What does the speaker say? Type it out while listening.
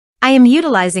I am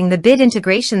utilizing the Bit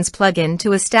Integrations plugin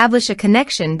to establish a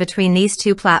connection between these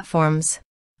two platforms.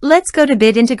 Let's go to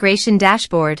Bit Integration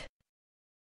Dashboard.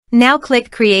 Now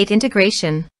click Create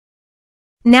Integration.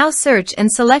 Now search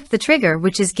and select the trigger,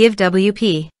 which is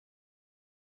GiveWP.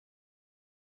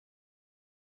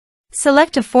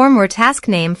 Select a form or task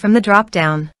name from the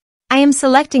drop-down. I am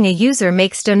selecting a user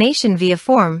makes donation via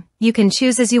form. You can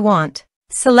choose as you want.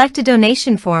 Select a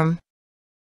donation form.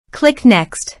 Click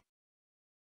Next.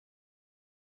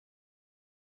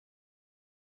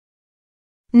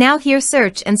 Now here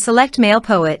search and select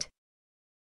MailPoet.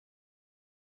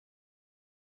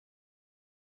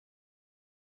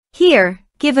 Here,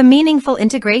 give a meaningful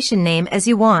integration name as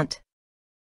you want.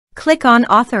 Click on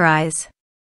Authorize.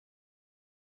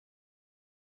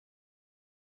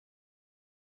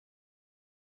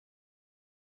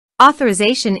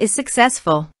 Authorization is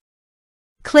successful.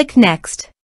 Click Next.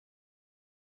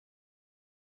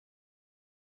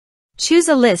 Choose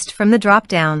a list from the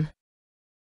drop-down.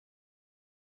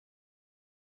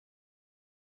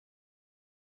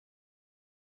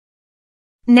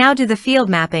 Now do the field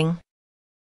mapping.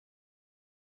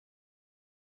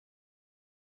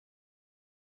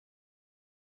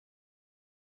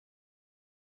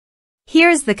 Here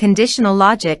is the conditional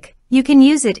logic. You can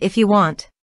use it if you want.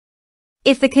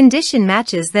 If the condition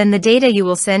matches, then the data you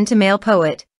will send to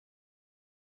MailPoet.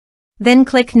 Then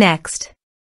click Next.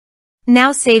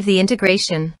 Now save the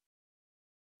integration.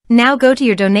 Now go to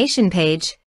your donation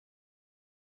page.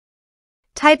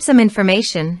 Type some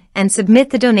information and submit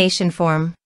the donation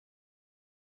form.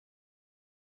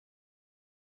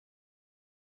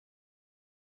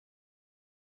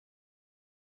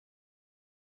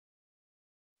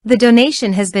 The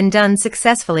donation has been done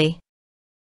successfully.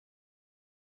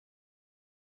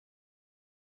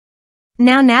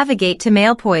 Now navigate to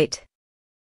MailPoet.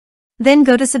 Then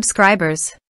go to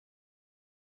Subscribers.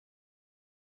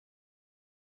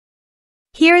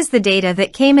 Here is the data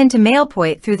that came into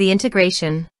MailPoet through the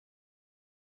integration.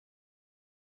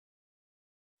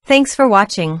 Thanks for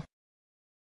watching.